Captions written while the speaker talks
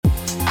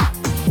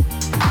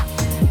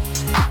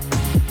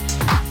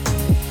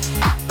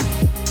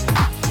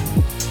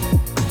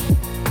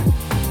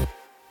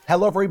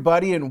Hello,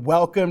 everybody, and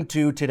welcome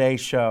to today's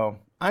show.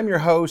 I'm your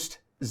host,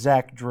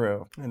 Zach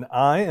Drew. And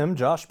I am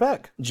Josh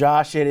Beck.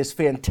 Josh, it is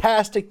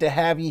fantastic to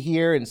have you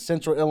here in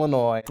Central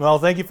Illinois. Well,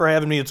 thank you for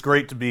having me. It's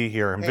great to be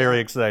here. I'm very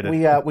excited.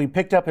 We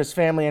picked up his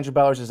family. Andrew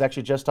Bellers is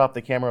actually just off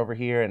the camera over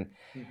here, and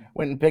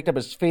went and picked up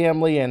his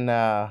family in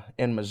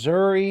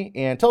Missouri.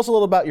 And tell us a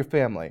little about your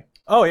family.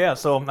 Oh, yeah.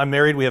 So I'm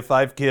married. We have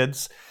 5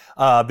 kids.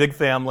 Big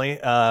family.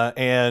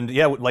 And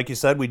yeah, like you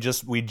said, we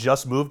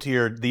just moved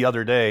here the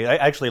other day,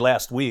 actually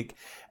last week.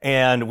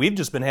 And we've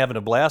just been having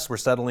a blast. We're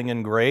settling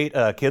in great.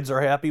 Kids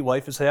are happy.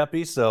 Wife is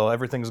happy. So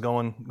everything's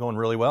going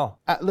really well.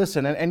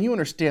 Listen, and you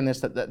understand this,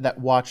 that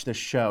watch this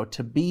show,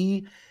 to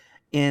be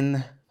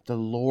in the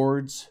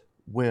Lord's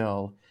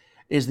will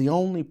is the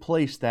only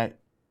place that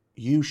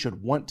you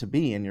should want to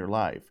be in your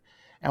life.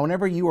 And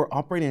whenever you are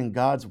operating in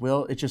God's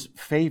will, it's just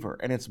favor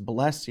and it's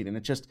blessing. And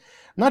it's just,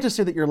 not to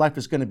say that your life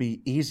is going to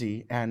be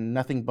easy and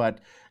nothing but,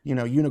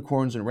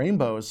 unicorns and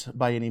rainbows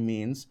by any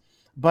means,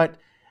 but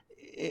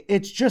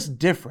it's just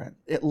different.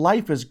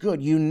 Life is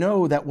good. You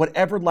know that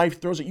whatever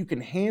life throws at you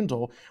can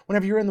handle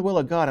whenever you're in the will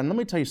of God. And let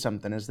me tell you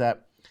something, is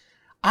that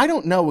I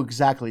don't know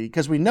exactly,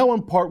 because we know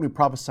in part, we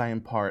prophesy in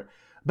part,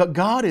 but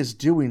God is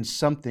doing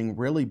something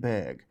really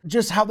big.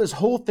 Just how this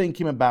whole thing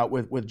came about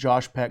with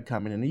Josh Peck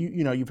coming in.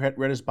 You've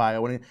read his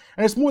bio, and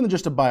it's more than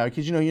just a bio,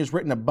 because he has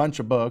written a bunch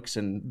of books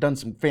and done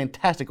some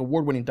fantastic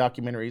award-winning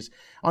documentaries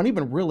on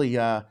even really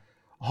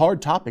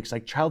hard topics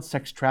like child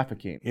sex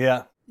trafficking.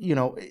 Yeah.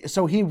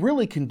 So he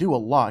really can do a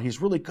lot. He's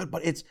really good,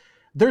 but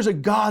there's a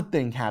God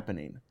thing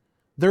happening.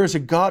 There is a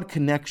God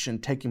connection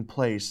taking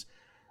place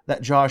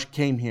that Josh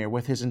came here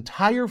with his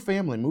entire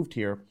family, moved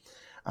here,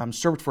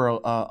 served for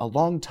a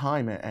long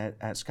time at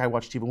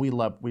Skywatch TV.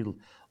 We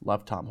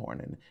love Tom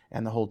Horn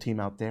and the whole team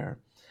out there.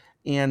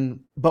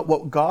 But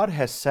what God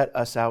has set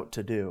us out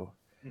to do,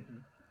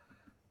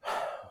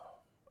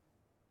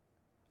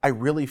 I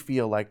really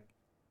feel like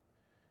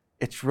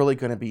it's really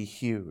going to be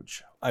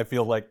huge. I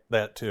feel like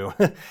that too.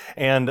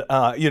 And,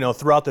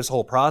 throughout this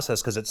whole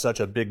process, because it's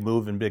such a big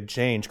move and big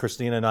change,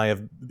 Christina and I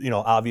have,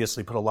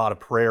 obviously put a lot of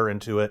prayer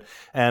into it.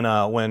 And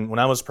when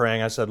I was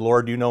praying, I said,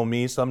 Lord, you know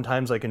me,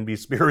 sometimes I can be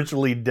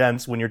spiritually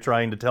dense when you're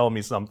trying to tell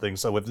me something.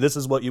 So if this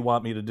is what you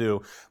want me to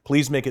do,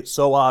 please make it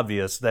so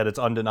obvious that it's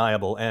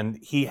undeniable. And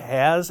he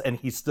has, and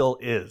he still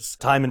is,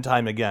 time and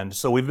time again.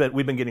 So we've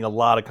been getting a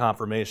lot of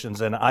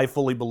confirmations, and I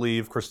fully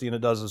believe, Christina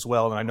does as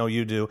well, and I know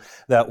you do,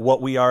 that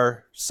what we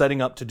are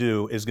setting up to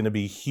do is going to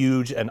be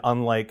huge and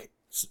unlike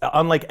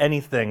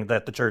anything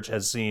that the church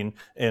has seen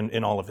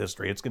in all of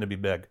history. It's going to be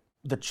big.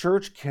 The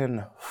church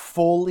can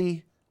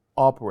fully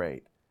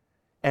operate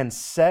and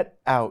set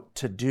out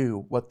to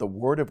do what the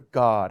Word of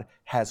God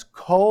has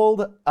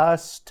called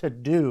us to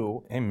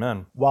do.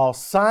 Amen. While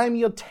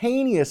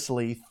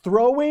simultaneously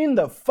throwing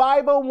the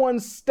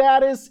 501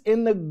 status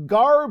in the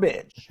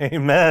garbage.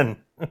 Amen.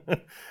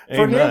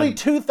 For nearly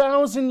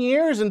 2,000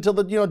 years, until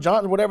the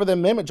Johnson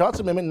Amendment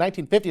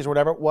in 1950s or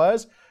whatever it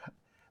was,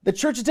 the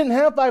churches didn't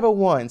have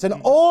 501s, and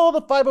all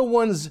the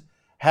 501s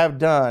have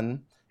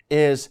done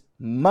is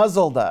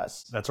muzzled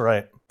us. That's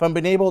right. From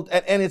being able,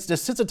 and it's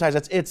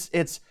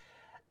desensitized.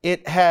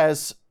 It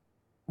has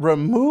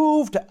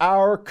removed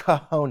our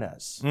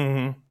cojones.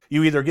 Mm-hmm.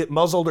 You either get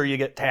muzzled or you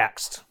get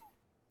taxed.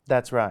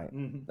 That's right.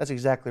 Mm-hmm. That's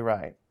exactly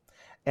right.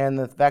 And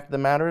the fact of the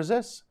matter is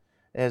this: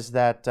 is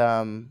that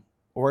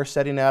we're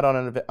setting out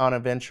on a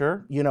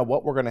venture. You know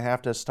what? We're going to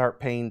have to start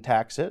paying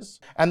taxes.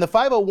 And the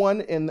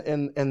 501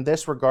 in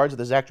this regards,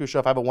 the Zach Drew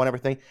Show 501,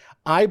 everything,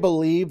 I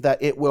believe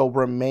that it will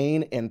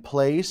remain in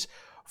place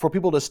for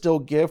people to still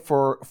give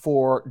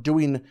for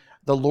doing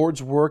the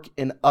Lord's work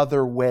in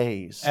other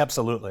ways.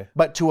 Absolutely.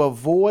 But to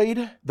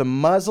avoid the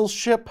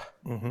muzzleship,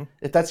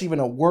 if that's even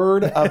a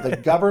word, of the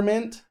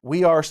government,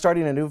 we are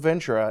starting a new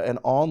venture, an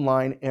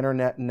online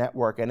internet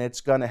network, and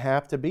it's going to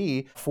have to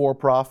be for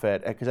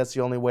profit, because that's the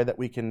only way that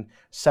we can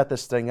set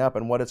this thing up.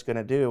 And what it's going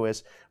to do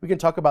is we can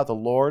talk about the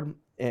Lord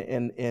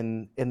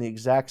in the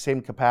exact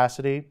same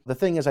capacity. The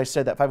thing is, I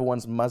said that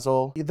 501's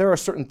muzzle. There are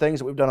certain things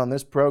that we've done on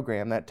this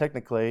program that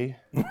technically,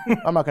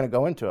 I'm not going to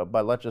go into it,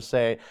 but let's just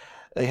say,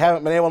 they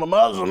haven't been able to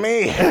muzzle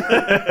me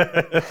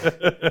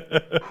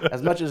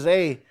as much as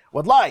they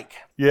would like.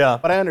 Yeah.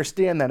 But I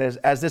understand that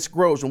as this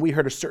grows, when we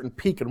hit a certain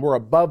peak and we're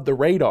above the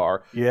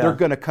radar, they're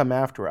going to come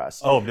after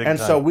us. Oh, big time. And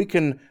so we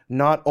can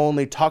not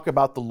only talk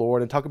about the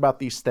Lord and talk about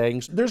these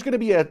things, there's going to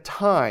be a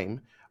time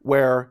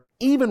where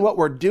even what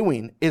we're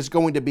doing is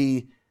going to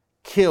be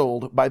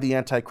killed by the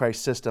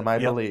Antichrist system, I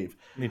believe.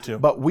 Me too.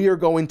 But we are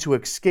going to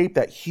escape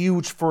that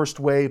huge first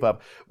wave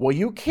of, well,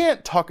 you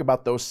can't talk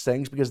about those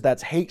things because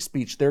that's hate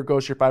speech. There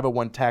goes your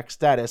 501 tax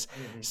status.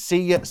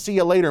 See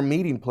you later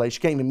meeting place.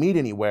 You can't even meet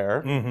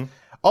anywhere.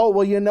 Oh,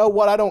 well, you know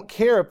what? I don't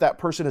care if that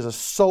person is a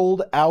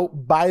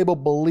sold-out,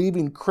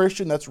 Bible-believing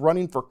Christian that's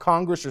running for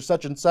Congress or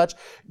such and such.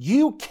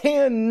 You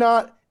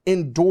cannot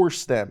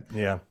endorse them.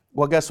 Yeah.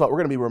 Well, guess what? We're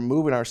going to be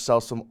removing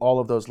ourselves from all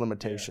of those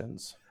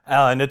limitations.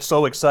 And it's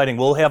so exciting.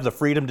 We'll have the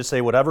freedom to say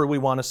whatever we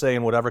want to say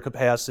in whatever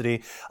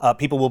capacity.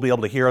 People will be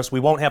able to hear us. We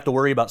won't have to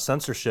worry about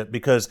censorship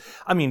because,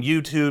 I mean,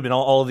 YouTube and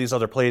all of these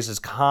other places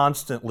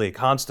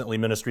constantly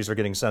ministries are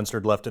getting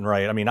censored left and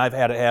right. I mean, I've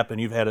had it happen.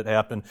 You've had it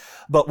happen.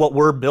 But what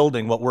we're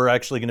building, what we're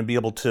actually going to be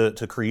able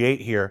to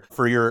create here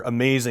for your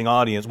amazing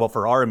audience, well,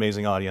 for our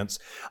amazing audience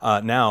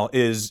now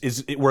is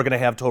we're going to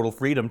have total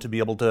freedom to be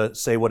able to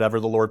say whatever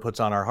the Lord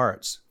puts on our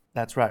hearts.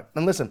 That's right.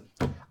 And listen,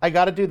 I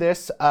got to do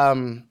this.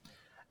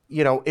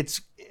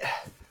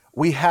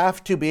 We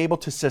have to be able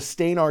to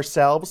sustain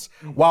ourselves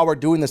while we're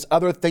doing this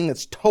other thing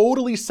that's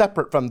totally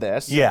separate from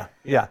this. Yeah.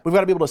 We've got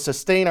to be able to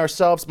sustain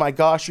ourselves. My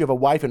gosh, you have a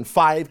wife and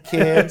 5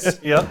 kids.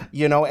 Yep.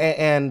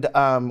 And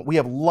we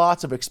have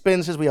lots of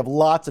expenses. We have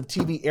lots of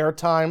TV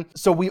airtime.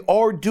 So we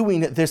are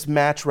doing this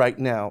match right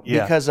now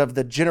because of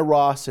the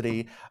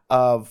generosity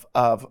of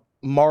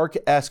Mark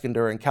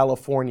Eskander in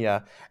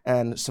California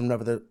and some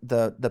of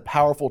the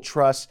powerful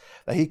trusts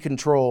that he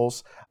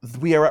controls.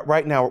 We are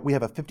right now, we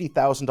have a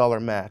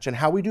 $50,000 match. And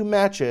how we do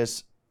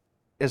matches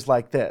is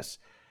like this.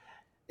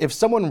 If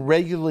someone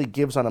regularly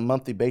gives on a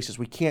monthly basis,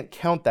 we can't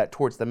count that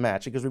towards the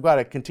match because we've got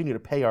to continue to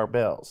pay our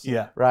bills.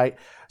 Yeah. Right?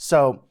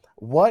 So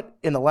what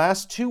in the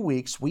last 2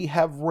 weeks we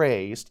have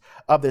raised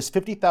of this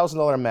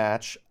 $50,000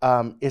 match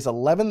is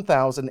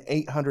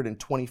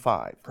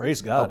 $11,825.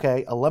 Praise God.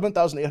 Okay,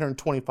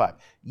 $11,825.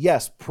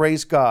 Yes,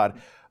 praise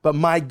God. But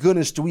my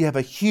goodness, do we have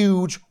a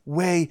huge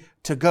way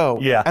to go?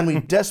 Yeah. And we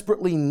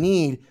desperately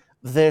need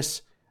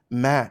this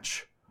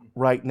match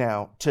right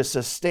now to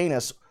sustain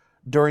us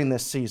during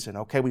this season.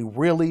 Okay, we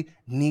really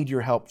need your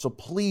help. So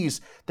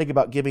please think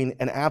about giving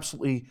an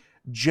absolutely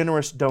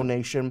generous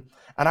donation.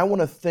 And I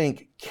want to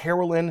thank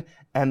Carolyn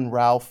and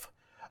Ralph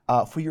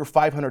for your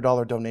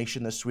 $500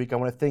 donation this week. I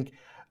want to thank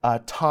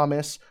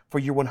Thomas for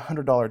your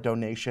 $100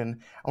 donation.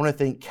 I want to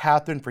thank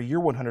Catherine for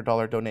your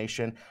 $100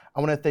 donation. I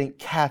want to thank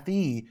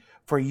Kathy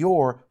for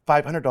your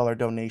 $500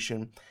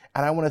 donation.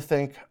 And I want to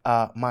thank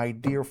my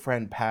dear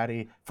friend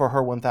Patty for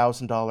her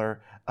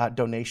 $1,000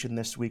 donation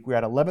this week. We're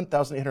at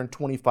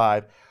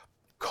 $11,825.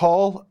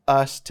 Call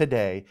us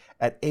today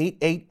at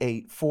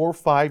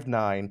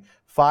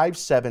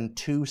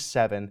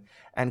 888-459-5727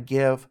 and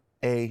give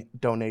a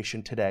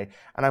donation today.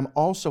 And I'm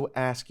also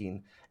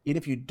asking, even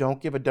if you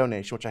don't give a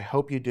donation, which I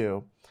hope you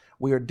do,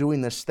 we are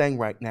doing this thing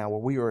right now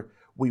where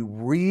we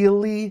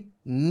really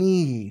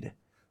need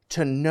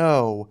to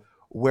know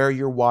where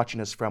you're watching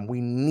us from.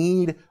 We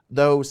need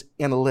those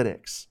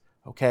analytics,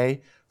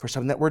 okay, for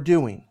something that we're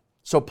doing.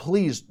 So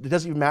please, it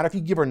doesn't even matter if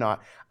you give or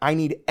not. I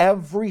need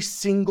every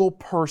single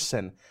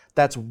person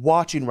that's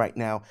watching right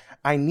now.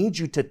 I need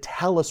you to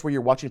tell us where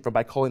you're watching from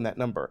by calling that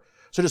number.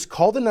 So just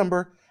call the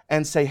number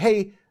and say,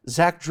 hey,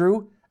 Zach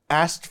Drew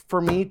asked for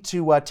me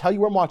to tell you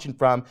where I'm watching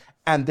from,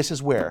 and this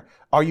is where.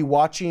 Are you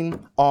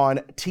watching on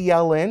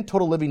TLN,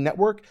 Total Living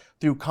Network,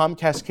 through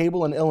Comcast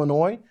Cable in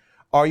Illinois?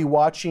 Are you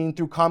watching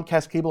through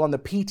Comcast Cable on the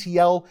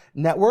PTL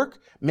network?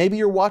 Maybe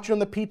you're watching on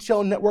the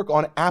PTL network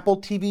on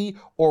Apple TV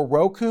or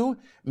Roku.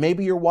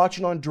 Maybe you're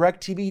watching on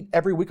DirecTV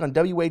every week on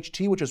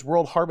WHT, which is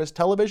World Harvest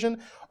Television.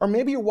 Or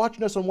maybe you're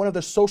watching us on one of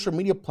the social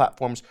media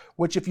platforms,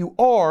 which if you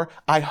are,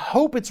 I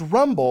hope it's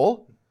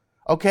Rumble,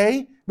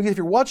 okay? Because if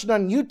you're watching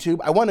on YouTube,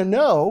 I want to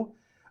know,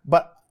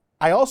 but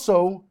I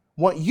also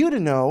want you to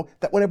know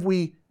that whenever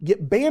we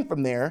get banned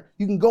from there,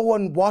 you can go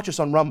and watch us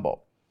on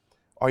Rumble.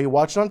 Are you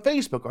watching on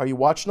Facebook? Are you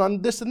watching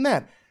on this and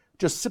that?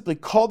 Just simply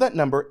call that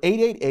number,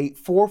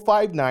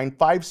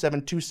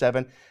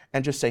 888-459-5727,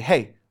 and just say,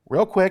 hey,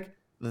 real quick,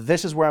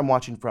 this is where I'm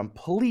watching from.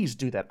 Please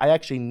do that. I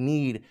actually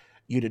need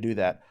you to do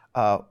that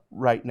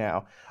right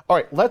now. All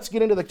right, let's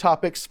get into the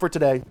topics for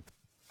today.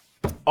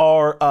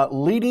 Our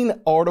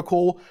leading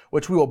article,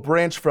 which we will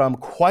branch from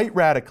quite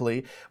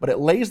radically, but it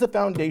lays the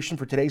foundation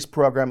for today's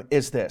program,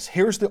 is this.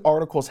 Here's the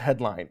article's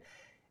headline.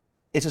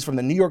 This is from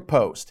the New York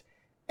Post.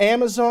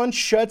 Amazon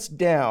shuts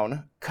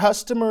down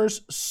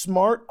customers'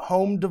 smart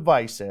home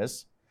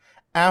devices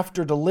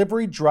after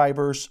delivery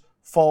drivers'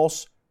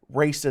 false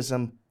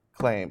racism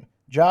claim.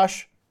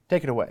 Josh,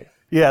 take it away.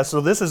 Yeah, so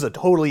this is a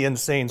totally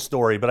insane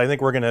story, but I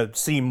think we're going to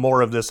see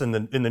more of this in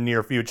the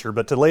near future.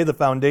 But to lay the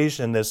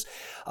foundation, this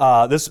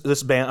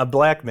man, a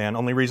black man,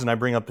 only reason I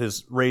bring up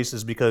his race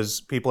is because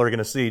people are going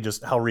to see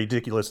just how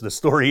ridiculous this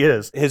story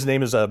is. His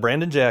name is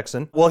Brandon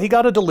Jackson. Well, he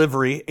got a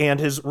delivery and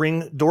his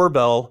Ring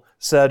doorbell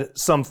said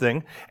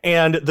something,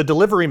 and the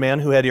delivery man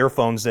who had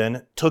earphones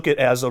in took it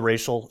as a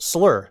racial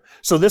slur.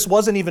 So this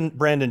wasn't even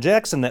Brandon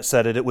Jackson that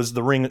said it, it was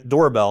the Ring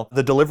doorbell.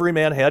 The delivery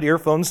man had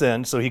earphones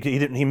in, so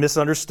he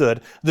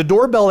misunderstood. The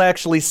doorbell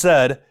actually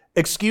said,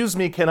 "Excuse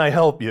me, can I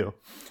help you?"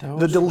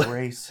 Those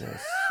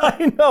racist.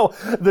 I know.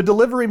 The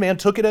delivery man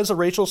took it as a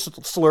racial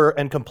slur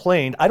and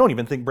complained. I don't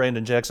even think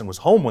Brandon Jackson was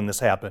home when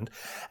this happened.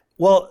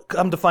 Well,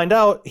 come to find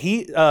out,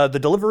 the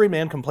delivery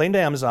man complained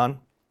to Amazon,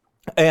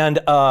 and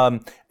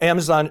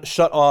Amazon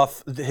shut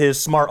off his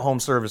smart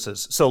home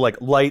services. So like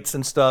lights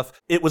and stuff.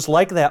 It was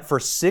like that for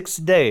 6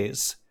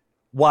 days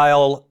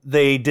while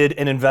they did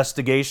an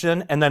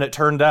investigation, and then it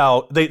turned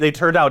out they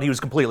turned out he was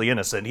completely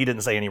innocent. He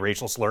didn't say any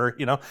racial slur,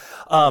 you know.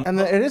 And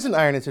it is an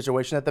irony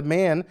situation that the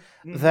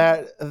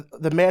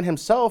man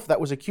himself that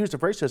was accused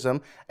of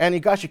racism, and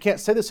you can't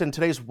say this in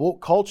today's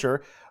woke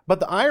culture, but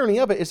the irony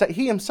of it is that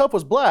he himself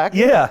was black.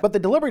 Yeah. But the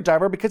delivery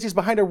driver, because he's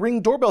behind a Ring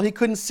doorbell, he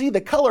couldn't see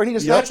the color, and he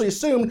just naturally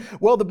assumed,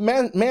 well, the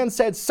man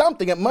said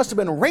something. It must have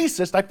been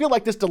racist. I feel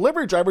like this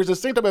delivery driver is the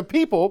same type of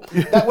people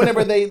that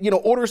whenever they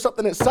order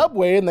something at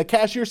Subway and the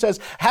cashier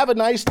says, "Have a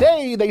nice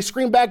day," they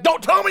scream back,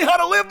 "Don't tell me how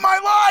to live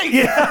my life."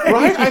 Yeah.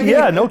 Right? I mean,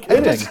 yeah. No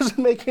kidding. It just doesn't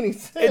make any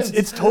sense.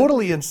 It's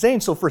totally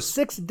insane. So for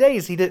 6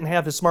 days, he didn't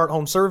have his smart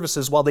home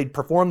services while they'd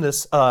perform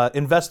this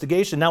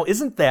investigation. Now,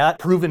 isn't that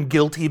proven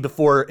guilty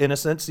before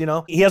innocence?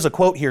 He has a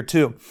quote here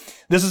too.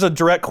 This is a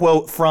direct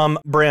quote from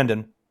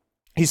Brandon.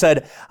 He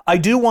said, "I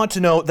do want to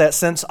note that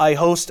since I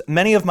host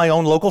many of my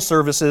own local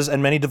services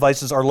and many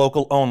devices are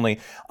local only,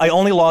 I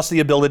only lost the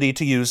ability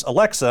to use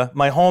Alexa.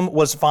 My home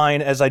was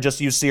fine as I just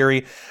used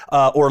Siri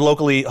or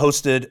locally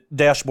hosted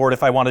dashboard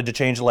if I wanted to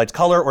change the light's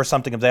color or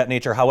something of that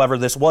nature. However,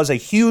 this was a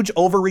huge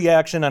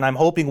overreaction, and I'm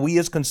hoping we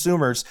as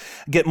consumers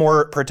get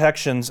more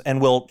protections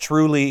and will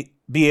truly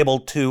be able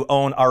to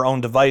own our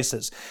own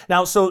devices."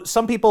 Now, so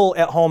some people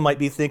at home might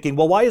be thinking,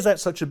 well, why is that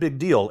such a big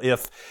deal?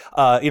 If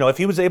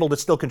he was able to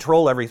still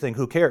control everything,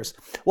 who cares?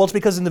 Well, it's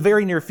because in the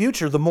very near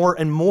future, the more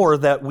and more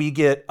that we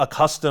get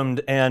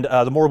accustomed and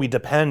the more we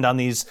depend on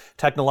these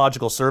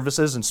technological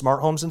services and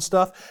smart homes and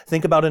stuff,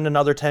 think about in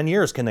another 10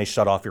 years, can they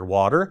shut off your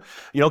water?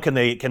 Can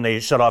they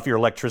shut off your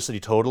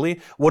electricity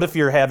totally? What if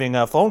you're having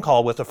a phone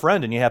call with a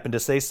friend and you happen to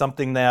say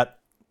something that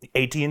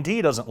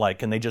AT&T doesn't like?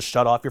 Can they just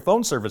shut off your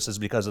phone services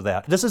because of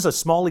that? This is a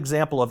small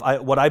example of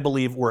what I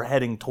believe we're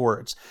heading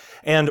towards.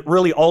 And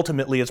really,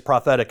 ultimately, it's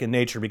prophetic in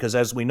nature because,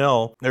 as we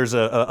know, there's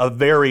a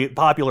very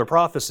popular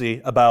prophecy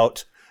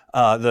about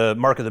the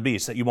mark of the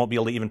beast, that you won't be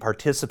able to even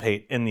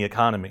participate in the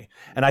economy.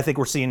 And I think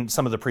we're seeing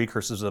some of the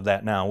precursors of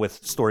that now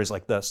with stories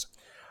like this.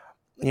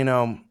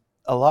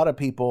 A lot of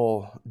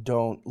people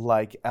don't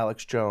like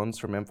Alex Jones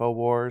from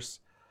InfoWars.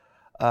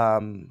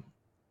 And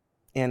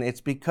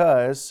it's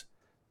because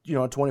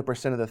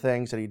 20% of the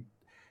things that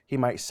he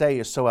might say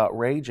is so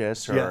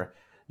outrageous, or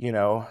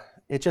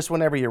it's just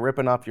whenever you're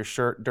ripping off your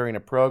shirt during a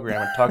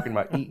program and talking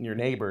about eating your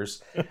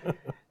neighbors,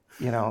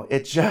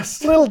 it's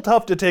just a little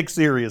tough to take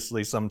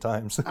seriously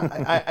sometimes.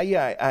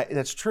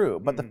 That's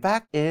true. But the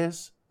fact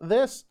is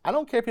this: I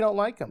don't care if you don't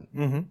like him.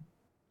 Mm-hmm.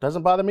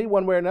 Doesn't bother me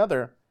one way or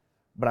another.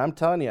 But I'm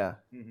telling you,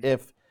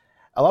 if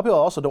a lot of people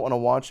also don't want to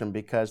watch him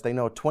because they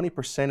know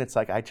 20%, it's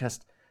like I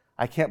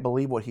can't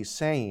believe what he's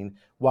saying,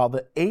 while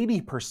the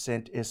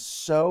 80%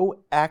 is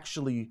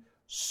actually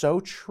so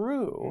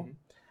true,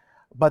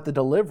 but the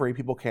delivery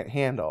people can't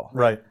handle.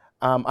 Right.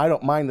 I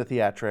don't mind the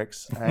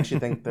theatrics. I actually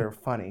think they're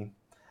funny.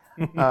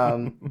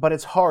 But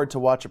it's hard to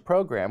watch a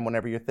program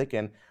whenever you're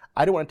thinking,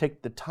 I don't want to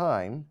take the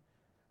time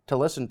to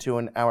listen to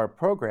an hour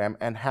program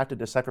and have to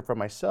decipher for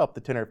myself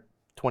the 10 or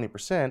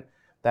 20%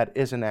 that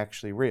isn't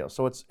actually real.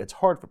 So it's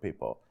hard for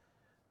people.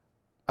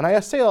 And I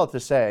say all to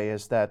say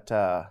is that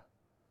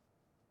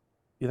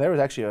there was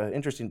actually an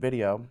interesting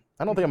video.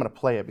 I don't think I'm going to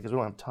play it because we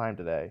don't have time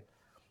today.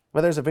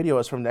 But there's a video.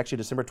 It's from actually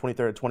December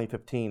 23rd,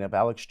 2015 of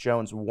Alex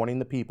Jones warning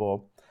the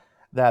people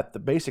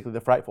that basically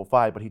the Frightful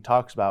Five, but he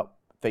talks about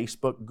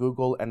Facebook,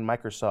 Google, and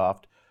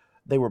Microsoft.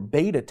 They were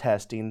beta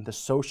testing the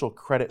social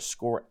credit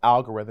score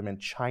algorithm in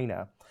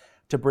China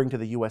to bring to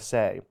the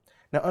USA.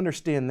 Now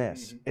understand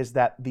this, is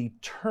that the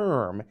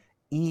term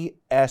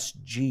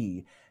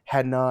ESG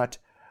had not,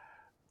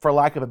 for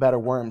lack of a better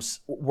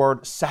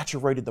word,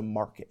 saturated the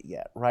market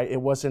yet, right?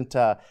 It wasn't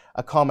a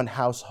common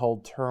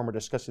household term or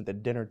discussing at the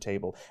dinner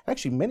table.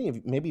 Actually, many of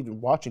you, maybe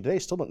even watching today,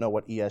 still don't know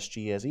what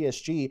ESG is.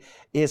 ESG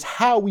is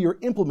how we are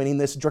implementing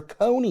this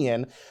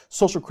draconian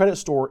social credit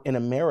score in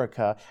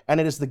America, and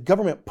it is the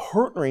government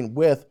partnering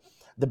with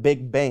the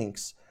big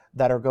banks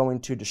that are going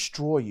to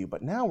destroy you.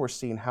 But now we're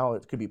seeing how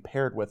it could be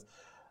paired with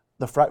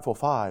the Frightful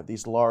Five,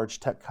 these large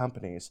tech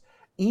companies.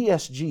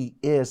 ESG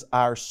is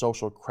our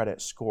social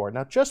credit score.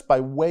 Now, just by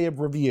way of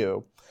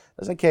review,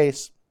 just in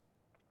case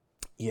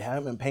you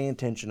haven't been paying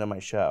attention to my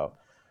show,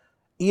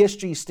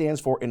 ESG stands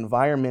for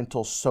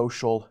Environmental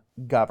Social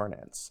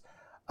Governance.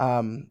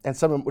 And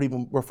some would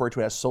even refer to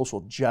it as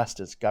social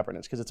justice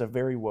governance because it's a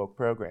very woke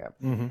program.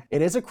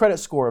 It is a credit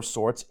score of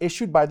sorts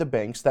issued by the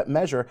banks that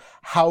measure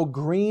how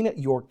green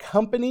your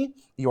company,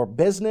 your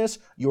business,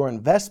 your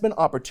investment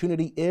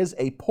opportunity is.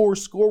 A poor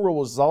score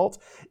will result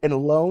in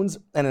loans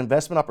and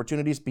investment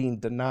opportunities being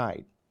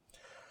denied.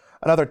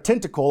 Another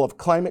tentacle of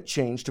climate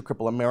change to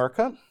cripple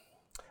America.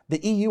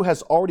 The EU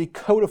has already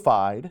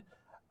codified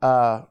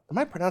am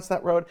I pronouncing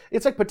that road?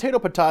 It's like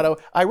potato.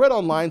 I read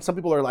online, some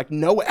people are like,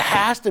 no, it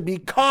has to be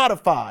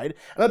codified.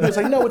 And others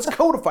like, no, it's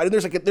codified. And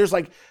there's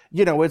like,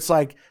 it's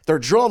like they're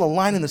drawing the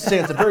line in the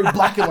sand. It's a very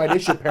black and white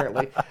issue,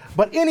 apparently.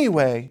 But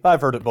anyway.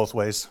 I've heard it both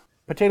ways.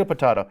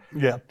 Potato.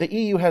 Yeah. The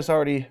EU has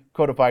already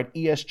codified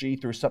ESG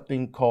through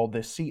something called the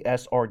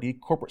CSRD,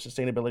 Corporate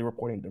Sustainability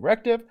Reporting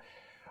Directive,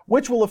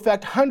 which will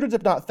affect hundreds,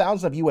 if not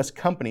thousands, of U.S.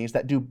 companies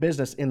that do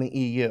business in the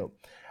EU.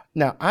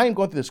 Now, I am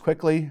going through this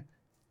quickly.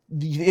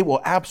 It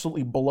will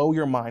absolutely blow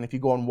your mind if you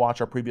go and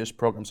watch our previous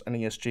programs on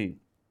ESG.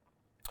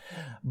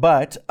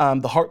 But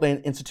the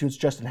Heartland Institute's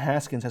Justin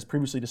Haskins has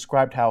previously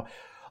described how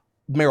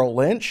Merrill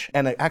Lynch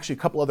and actually a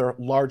couple other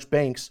large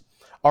banks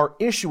are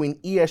issuing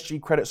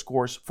ESG credit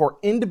scores for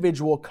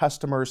individual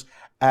customers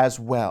as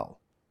well.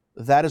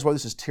 That is why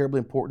this is terribly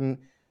important.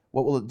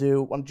 What will it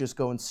do? Why don't you just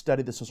go and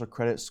study the social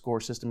credit score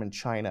system in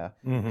China?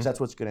 Because that's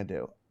what it's going to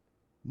do.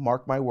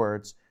 Mark my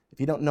words. If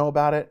you don't know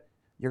about it,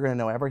 you're going to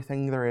know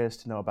everything there is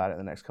to know about it in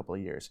the next couple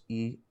of years.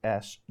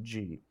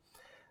 ESG.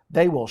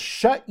 They will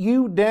shut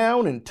you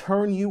down and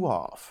turn you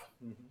off.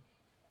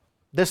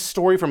 This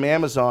story from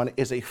Amazon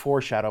is a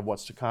foreshadow of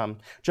what's to come.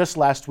 Just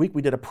last week,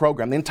 we did a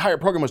program. The entire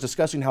program was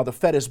discussing how the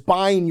Fed is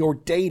buying your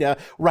data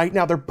right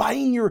now. They're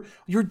buying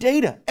your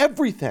data,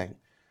 everything.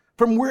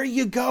 From where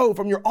you go,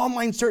 from your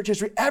online search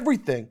history,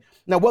 everything.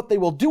 Now, what they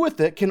will do with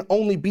it can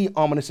only be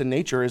ominous in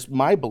nature, is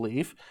my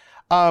belief.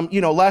 I'll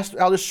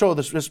just show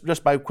this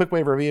just by a quick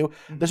way of review.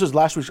 This is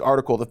last week's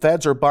article. The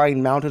Feds are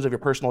buying mountains of your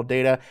personal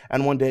data,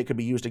 and one day it could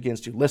be used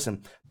against you.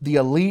 Listen, the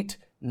elite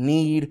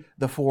need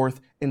the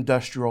fourth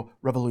industrial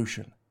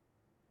revolution.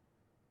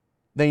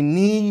 They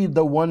need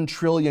the 1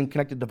 trillion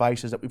connected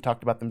devices that we've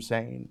talked about them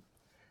saying.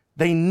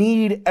 They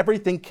need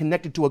everything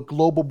connected to a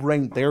global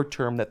brain, their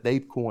term that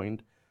they've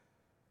coined,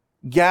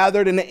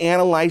 gathered and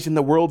analyzing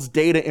the world's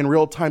data in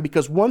real time,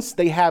 because once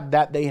they have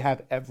that, they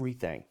have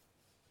everything.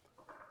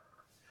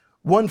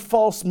 One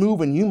false move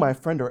and you, my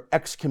friend, are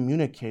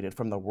excommunicated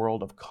from the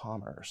world of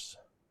commerce.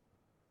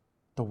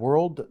 The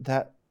world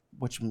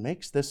which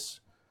makes this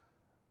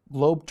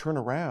globe turn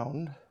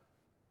around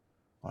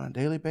on a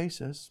daily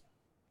basis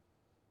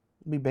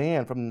will be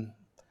banned from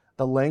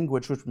the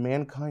language which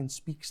mankind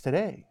speaks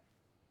today.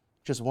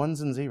 Just ones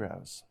and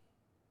zeros.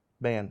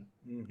 Banned.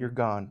 You're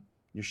gone.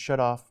 You're shut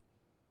off.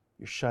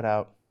 You're shut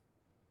out.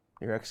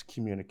 You're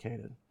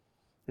excommunicated.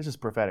 This is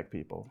prophetic,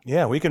 people.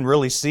 Yeah, we can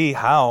really see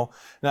how.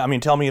 I mean,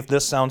 tell me if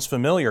this sounds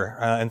familiar,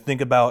 and think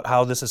about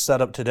how this is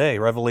set up today.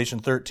 Revelation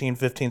 13,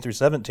 15 through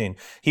 17.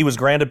 He was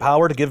granted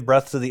power to give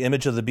breath to the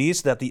image of the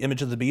beast, that the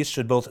image of the beast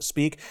should both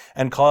speak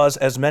and cause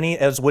as many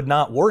as would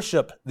not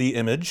worship the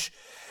image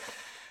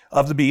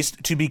of the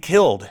beast to be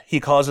killed. He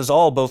causes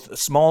all, both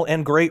small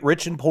and great,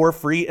 rich and poor,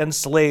 free and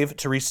slave,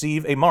 to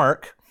receive a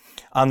mark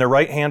on their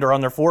right hand or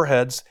on their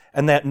foreheads,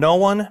 and that no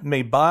one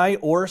may buy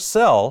or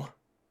sell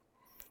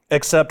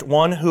except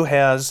one who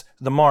has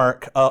the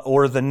mark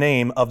or the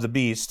name of the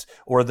beast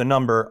or the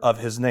number of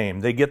his name.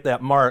 They get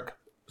that mark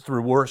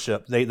through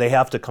worship. They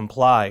have to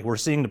comply. We're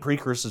seeing the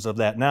precursors of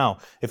that now.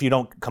 If you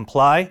don't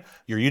comply,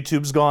 your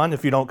YouTube's gone.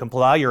 If you don't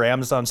comply, your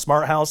Amazon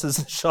Smart House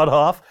is shut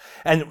off.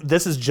 And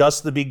this is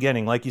just the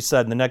beginning. Like you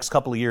said, in the next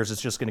couple of years,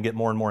 it's just going to get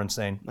more and more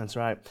insane. That's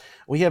right.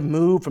 We have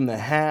moved from the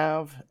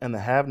have and the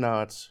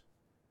have-nots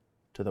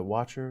to the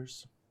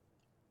watchers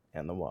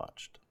and the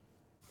watched.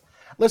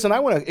 Listen, I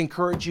want to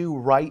encourage you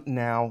right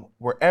now,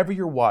 wherever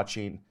you're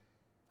watching,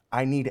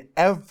 I need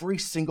every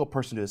single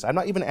person to do this. I'm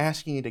not even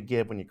asking you to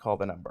give when you call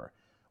the number.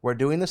 We're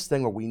doing this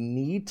thing where we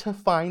need to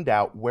find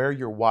out where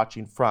you're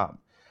watching from.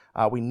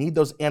 We need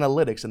those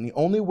analytics, and the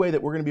only way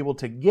that we're going to be able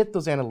to get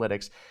those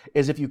analytics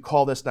is if you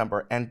call this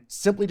number and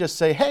simply just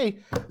say, hey,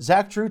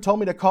 Zach Drew told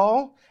me to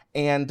call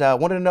and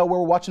wanted to know where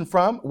we're watching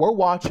from. We're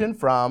watching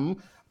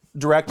from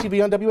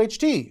DirecTV on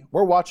WHT.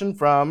 We're watching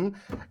from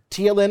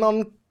TLN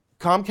on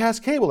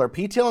Comcast Cable, or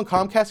PTL on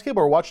Comcast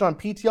Cable, or watching on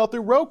PTL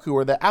through Roku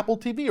or the Apple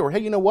TV, or hey,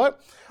 you know what?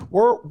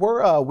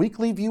 We're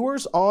weekly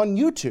viewers on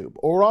YouTube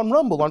or on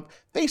Rumble, on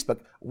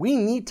Facebook. We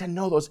need to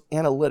know those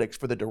analytics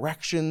for the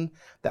direction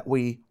that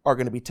we are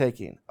going to be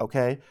taking,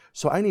 okay?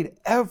 So I need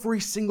every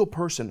single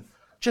person,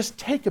 just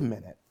take a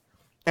minute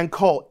and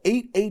call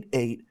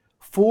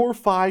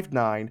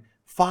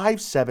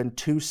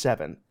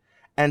 888-459-5727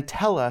 and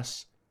tell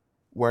us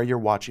where you're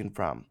watching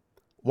from.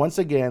 Once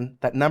again,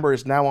 that number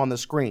is now on the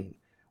screen.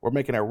 We're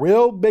making it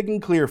real big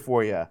and clear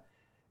for you.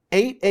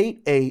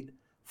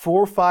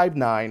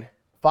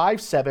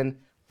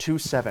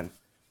 888-459-5727.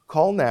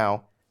 Call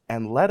now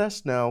and let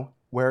us know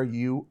where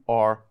you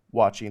are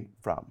watching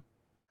from.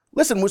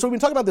 Listen, so we've been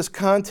talking about this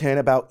content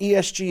about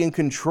ESG and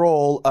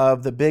control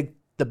of the big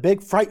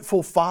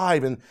frightful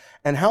five and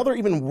how they're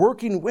even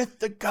working with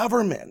the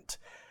government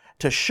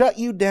to shut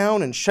you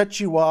down and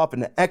shut you off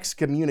and to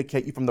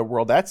excommunicate you from the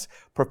world. That's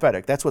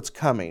prophetic. That's what's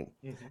coming.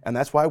 Mm-hmm. And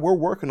that's why we're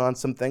working on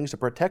some things to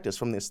protect us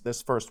from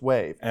this first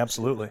wave.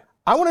 Absolutely.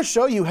 I want to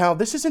show you how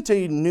this isn't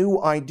a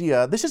new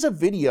idea. This is a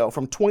video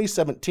from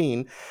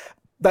 2017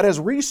 that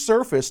has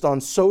resurfaced on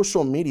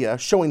social media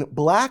showing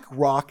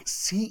BlackRock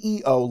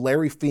CEO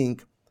Larry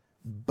Fink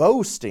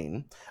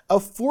boasting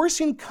of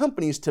forcing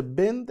companies to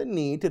bend the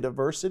knee to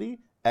diversity,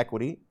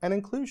 equity, and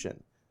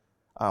inclusion,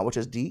 which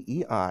is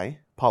DEI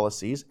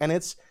policies, and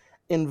its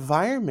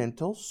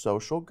environmental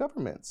social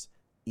governance,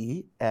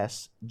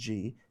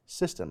 ESG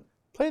system.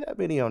 Play that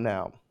video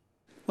now.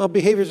 Well,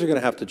 behaviors are going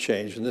to have to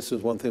change, and this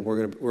is one thing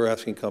we're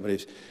asking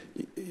companies.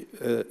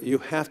 You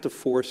have to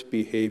force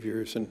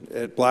behaviors, and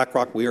at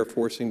BlackRock we are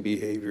forcing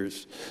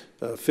behaviors.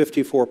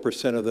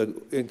 54% of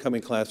the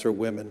incoming class are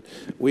women.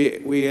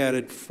 We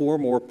added 4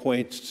 more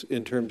points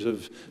in terms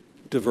of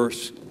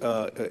diverse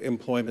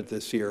employment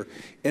this year,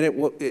 and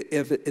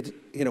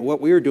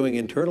what we are doing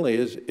internally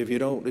is if you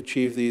don't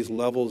achieve these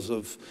levels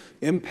of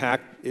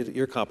impact,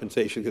 your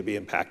compensation could be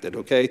impacted.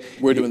 Okay,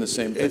 we're doing the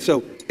same thing. And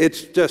so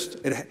it's just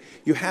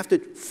you have to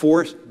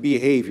force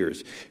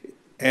behaviors,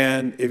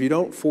 and if you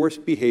don't force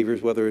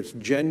behaviors, whether it's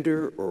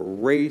gender or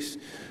race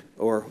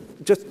or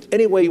just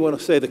any way you want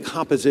to say the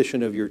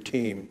composition of your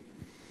team,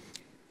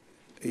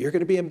 you're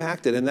going to be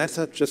impacted. And that's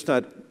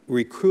not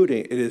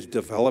recruiting, it is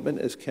development,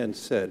 as Ken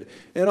said.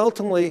 And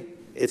ultimately,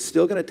 it's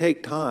still going to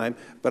take time,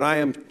 but I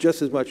am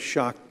just as much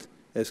shocked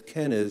as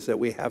Ken is that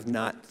we have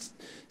not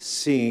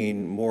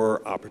seen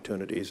more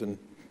opportunities. And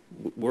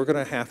we're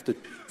going to have to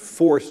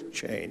force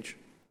change.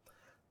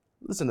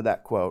 Listen to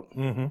that quote.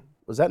 Mm-hmm.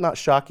 Was that not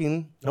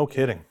shocking? No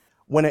kidding.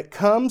 When it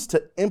comes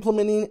to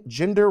implementing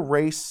gender,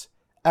 race,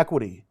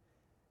 equity,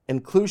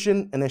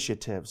 inclusion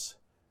initiatives,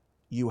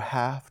 you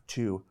have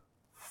to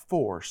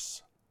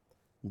force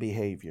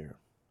behavior.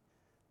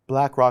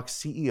 BlackRock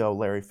CEO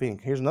Larry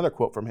Fink. Here's another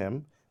quote from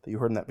him that you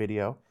heard in that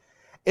video.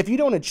 If you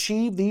don't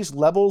achieve these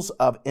levels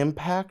of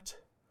impact,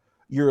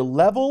 your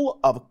level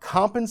of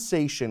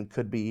compensation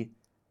could be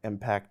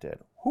impacted.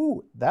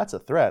 Whew, that's a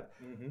threat.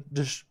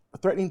 Mm-hmm.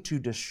 Threatening to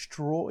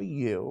destroy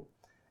you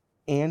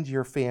and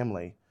your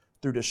family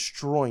through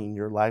destroying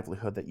your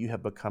livelihood that you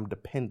have become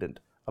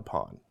dependent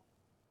upon.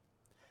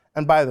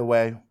 And by the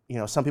way,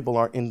 some people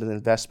aren't in the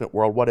investment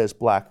world. What is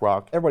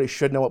BlackRock? Everybody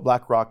should know what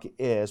BlackRock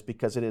is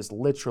because it is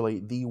literally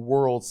the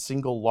world's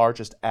single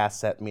largest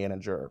asset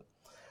manager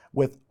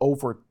with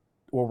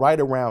right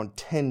around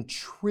 $10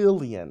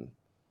 trillion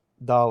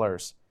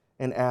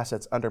in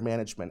assets under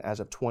management as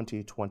of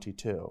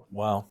 2022.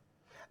 Wow.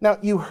 Now,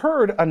 you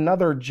heard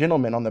another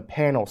gentleman on the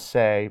panel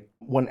say,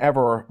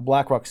 whenever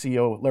BlackRock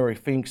CEO Larry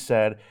Fink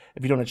said,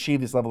 if you don't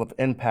achieve this level of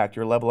impact,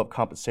 your level of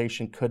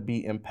compensation could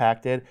be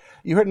impacted.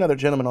 You heard another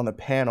gentleman on the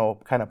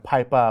panel kind of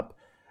pipe up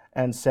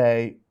and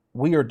say,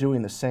 we are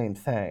doing the same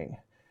thing.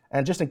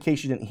 And just in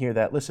case you didn't hear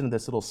that, listen to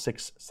this little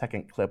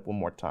 6-second clip one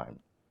more time.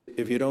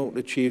 If you don't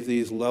achieve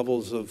these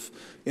levels of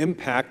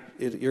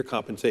impact, your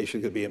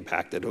compensation could be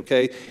impacted,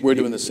 okay? We're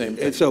doing the same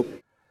thing. And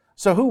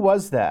so who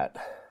was that?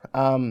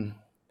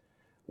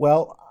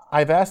 Well,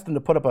 I've asked them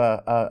to put up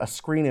a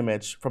screen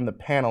image from the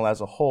panel as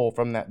a whole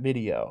from that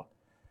video.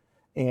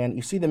 And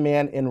you see the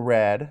man in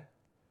red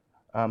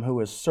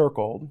who is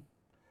circled.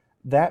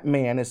 That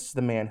man is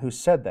the man who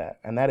said that,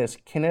 and that is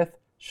Kenneth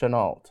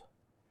Chenault.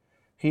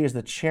 He is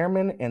the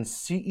chairman and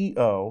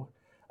CEO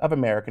of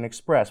American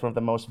Express, one of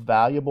the most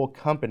valuable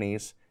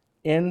companies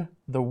in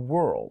the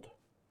world,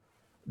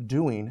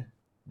 doing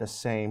the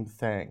same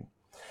thing.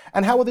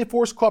 And how will they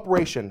force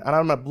cooperation? And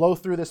I'm going to blow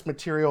through this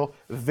material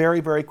very,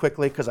 very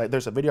quickly because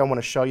there's a video I want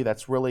to show you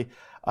that's really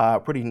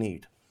pretty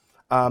neat.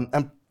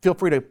 And feel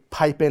free to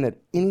pipe in at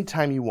any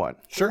time you want.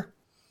 Sure.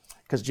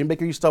 Because Jim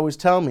Baker used to always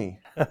tell me,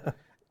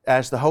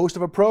 as the host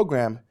of a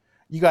program,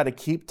 you got to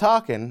keep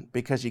talking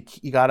because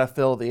you got to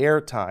fill the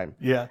airtime.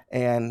 Yeah.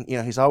 And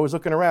he's always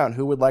looking around.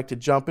 Who would like to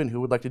jump in?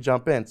 Who would like to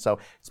jump in? So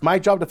it's my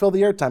job to fill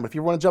the airtime. If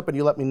you want to jump in,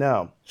 you let me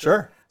know.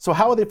 Sure. So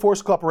how will they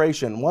force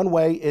cooperation? One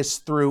way is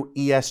through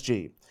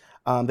ESG.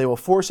 They will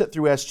force it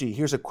through SG.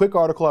 Here's a quick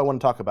article I want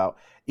to talk about.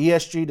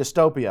 ESG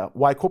dystopia,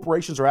 why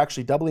corporations are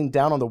actually doubling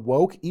down on the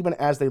woke even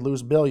as they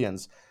lose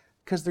billions.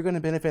 Because they're going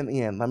to benefit in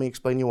the end. Let me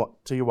explain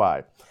to you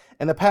why.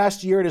 In the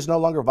past year, it is no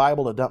longer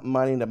viable to dump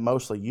money into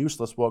mostly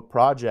useless woke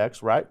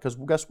projects, right? Because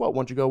guess what?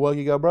 Once you go woke,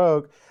 you go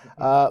broke.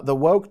 The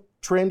woke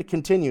trend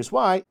continues.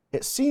 Why?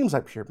 It seems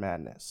like pure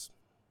madness.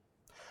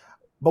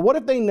 But what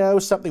if they know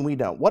something we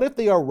don't? What if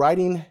they are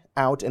writing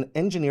out an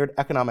engineered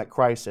economic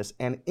crisis?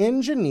 An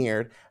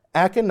engineered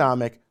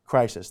economic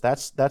crisis.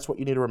 That's what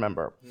you need to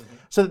remember. Mm-hmm.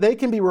 So that they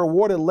can be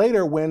rewarded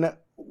later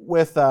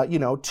with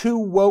too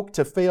woke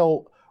to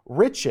fail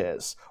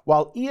riches.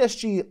 While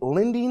ESG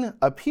lending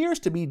appears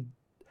to be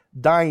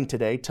dying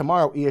today,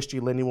 tomorrow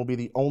ESG lending will be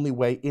the only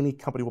way any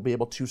company will be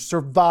able to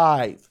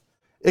survive.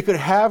 It could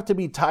have to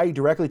be tied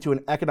directly to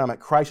an economic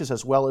crisis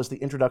as well as the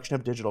introduction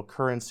of digital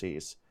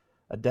currencies.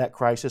 A debt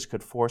crisis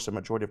could force a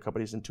majority of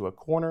companies into a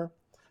corner.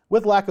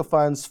 With lack of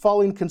funds,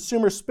 falling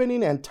consumer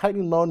spending, and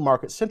tightening loan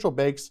markets, central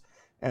banks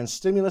and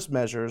stimulus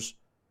measures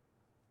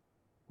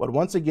would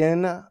once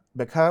again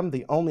become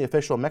the only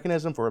official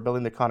mechanism for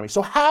rebuilding the economy.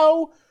 So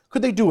how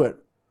could they do it?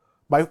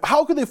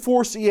 How could they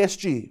force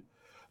ESG?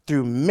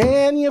 Through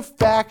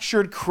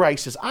manufactured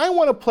crisis. I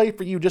want to play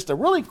for you just a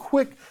really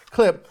quick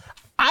clip.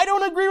 I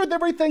don't agree with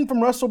everything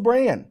from Russell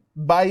Brand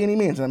by any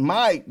means. And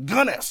my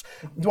goodness,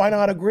 do I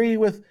not agree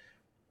with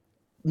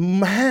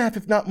half,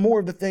 if not more,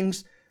 of the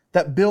things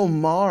that Bill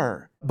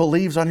Maher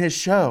believes on his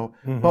show.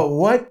 Mm-hmm. But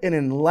what an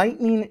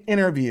enlightening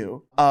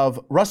interview of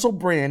Russell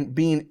Brand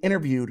being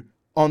interviewed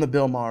on the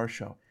Bill Maher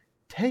show.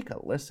 Take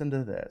a listen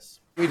to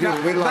this. We do.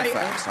 No, We love they-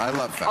 facts. I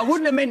love facts. I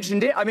wouldn't have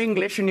mentioned it. I'm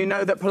English, and you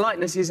know that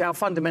politeness is our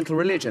fundamental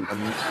religion.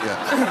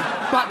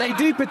 Yeah. But they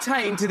do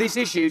pertain to this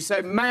issue,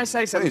 so may I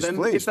say some Please, of them?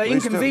 please, If they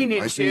please do.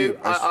 inconvenience I see- you,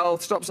 I see- I'll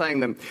stop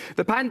saying them.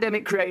 The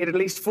pandemic created at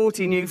least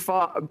 40 new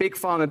big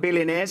pharma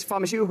billionaires.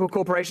 Pharmaceutical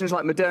corporations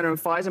like Moderna and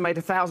Pfizer made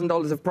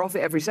 $1,000 of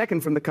profit every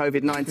second from the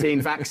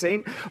COVID-19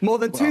 vaccine. More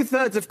than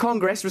two-thirds of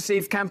Congress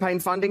received campaign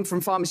funding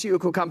from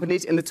pharmaceutical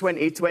companies in the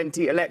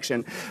 2020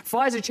 election.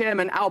 Pfizer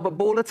chairman Albert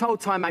Bourla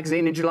told Time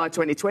magazine in July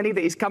 2020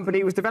 that his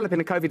company was developing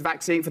a COVID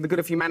vaccine for the good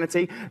of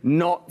humanity,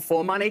 not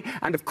for money.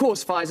 And of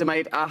course, Pfizer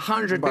made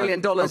 $100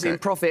 billion in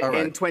profit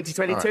in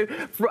 2022.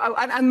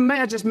 And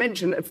may I just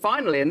mention,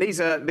 finally, and this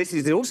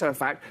is also a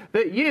fact,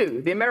 that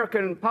you, the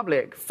American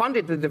public,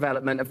 funded the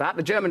development of that.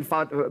 The German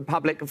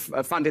public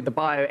funded the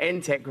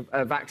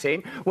BioNTech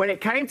vaccine. When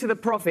it came to the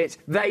profits,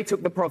 they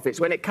took the profits.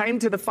 When it came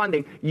to the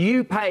funding,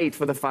 you paid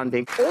for the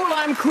funding. All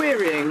I'm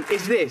querying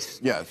is this.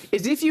 Yes.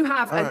 Is if you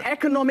have an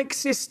economic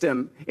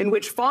system in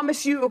which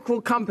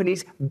pharmaceutical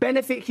companies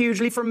benefit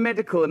hugely from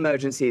medical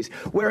emergencies,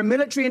 where a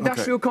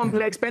military-industrial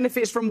complex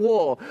benefits from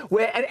war,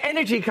 where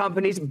energy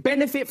companies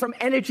benefit from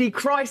energy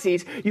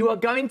crises, you are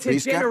going to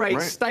Peace cap, generate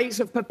right. states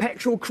of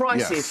perpetual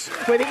crisis,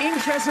 Yes. where the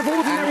interests of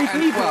ordinary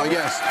people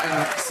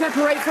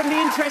separate from the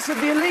interests of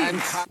the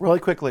elites. Really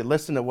quickly,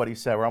 listen to what he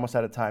said. We're almost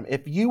out of time.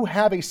 If you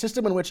have a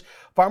system in which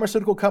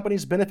pharmaceutical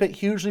companies benefit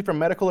hugely from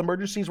medical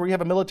emergencies, where you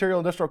have a military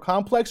industrial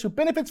complex who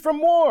benefits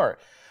from war,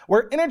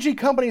 where energy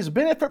companies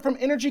benefit from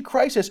energy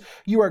crisis,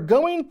 you are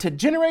going to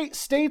generate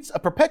states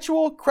of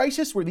perpetual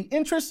crisis where the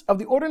interests of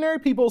the ordinary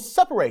people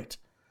separate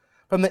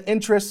from the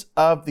interests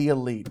of the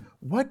elite.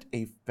 What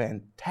a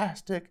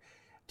fantastic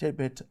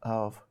tidbit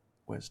of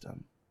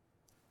wisdom.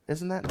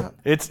 Isn't that not?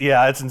 It's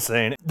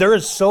insane. There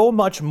is so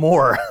much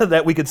more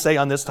that we could say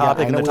on this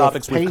topic and the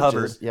topics we've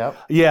covered. Yep.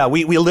 Yeah,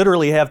 we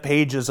literally have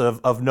pages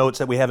of notes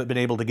that we haven't been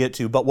able to get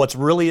to. But what's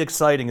really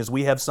exciting is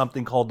we have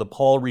something called the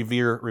Paul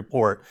Revere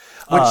Report.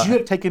 Which you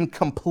have taken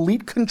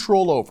complete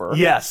control over.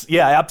 Yes,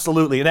 yeah,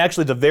 absolutely. And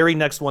actually, the very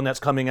next one that's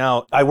coming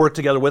out, I worked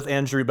together with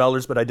Andrew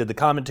Bellers, but I did the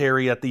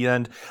commentary at the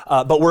end.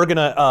 But we're going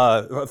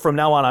to, from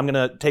now on, I'm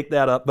going to take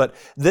that up. But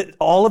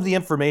all of the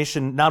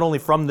information, not only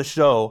from the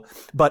show,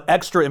 but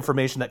extra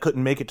information that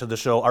couldn't make it to the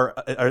show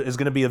is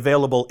going to be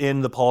available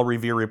in the Paul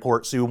Revere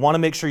Report. So you want to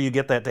make sure you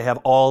get that to have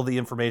all the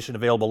information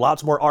available.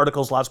 Lots more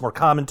articles, lots more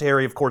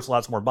commentary, of course,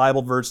 lots more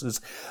Bible verses,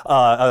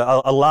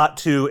 a lot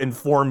to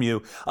inform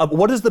you.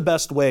 What is the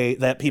best way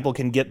that people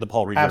can get the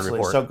Paul Revere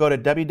Report? So go to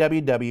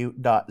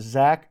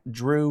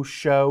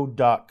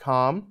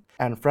www.zachdrewshow.com,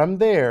 and from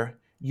there,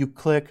 you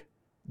click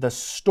the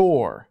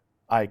store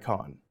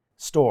icon,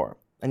 store,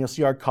 and you'll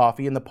see our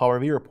coffee and the Paul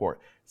Revere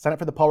Report. Sign up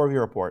for the Paul Revere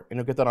Report, and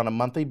you'll get that on a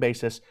monthly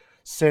basis,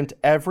 sent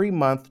every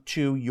month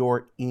to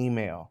your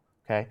email,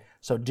 okay?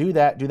 So do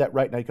that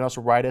right now. You can also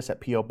write us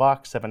at P.O.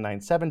 Box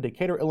 797,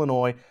 Decatur,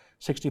 Illinois,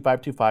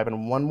 62525.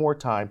 And one more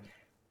time,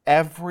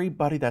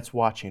 everybody that's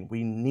watching,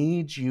 we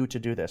need you to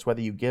do this.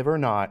 Whether you give or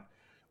not,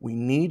 we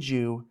need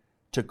you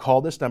to call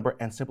this number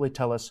and simply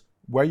tell us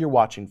where you're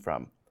watching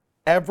from.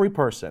 Every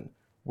person,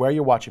 where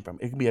you're watching from.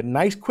 It can be a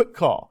nice quick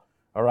call,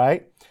 all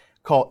right?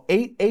 Call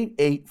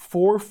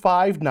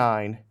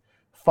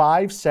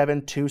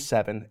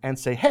 888-459-5727 and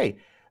say, hey,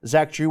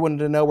 Zach Drew wanted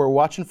to know where we're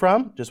watching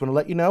from. Just want to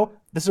let you know,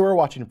 this is where we're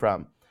watching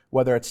from.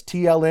 Whether it's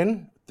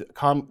TLN,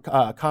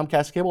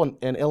 Comcast Cable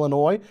in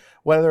Illinois,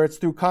 whether it's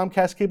through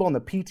Comcast Cable on the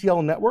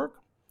PTL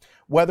network,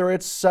 whether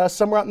it's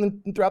somewhere out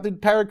throughout the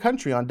entire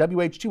country on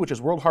WHT, which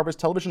is World Harvest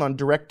Television on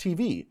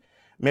DirecTV.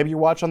 Maybe you're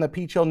watching on the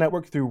PTL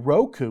network through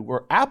Roku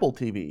or Apple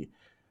TV.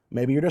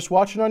 Maybe you're just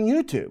watching on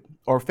YouTube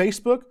or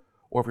Facebook,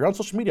 or if you're on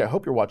social media, I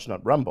hope you're watching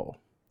on Rumble.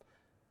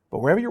 But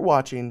wherever you're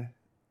watching,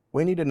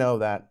 we need to know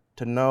that,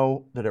 to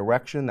know the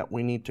direction that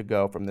we need to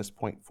go from this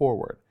point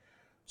forward.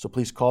 So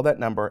please call that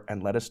number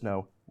and let us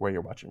know where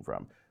you're watching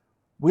from.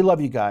 We love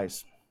you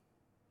guys,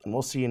 and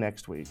we'll see you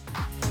next week.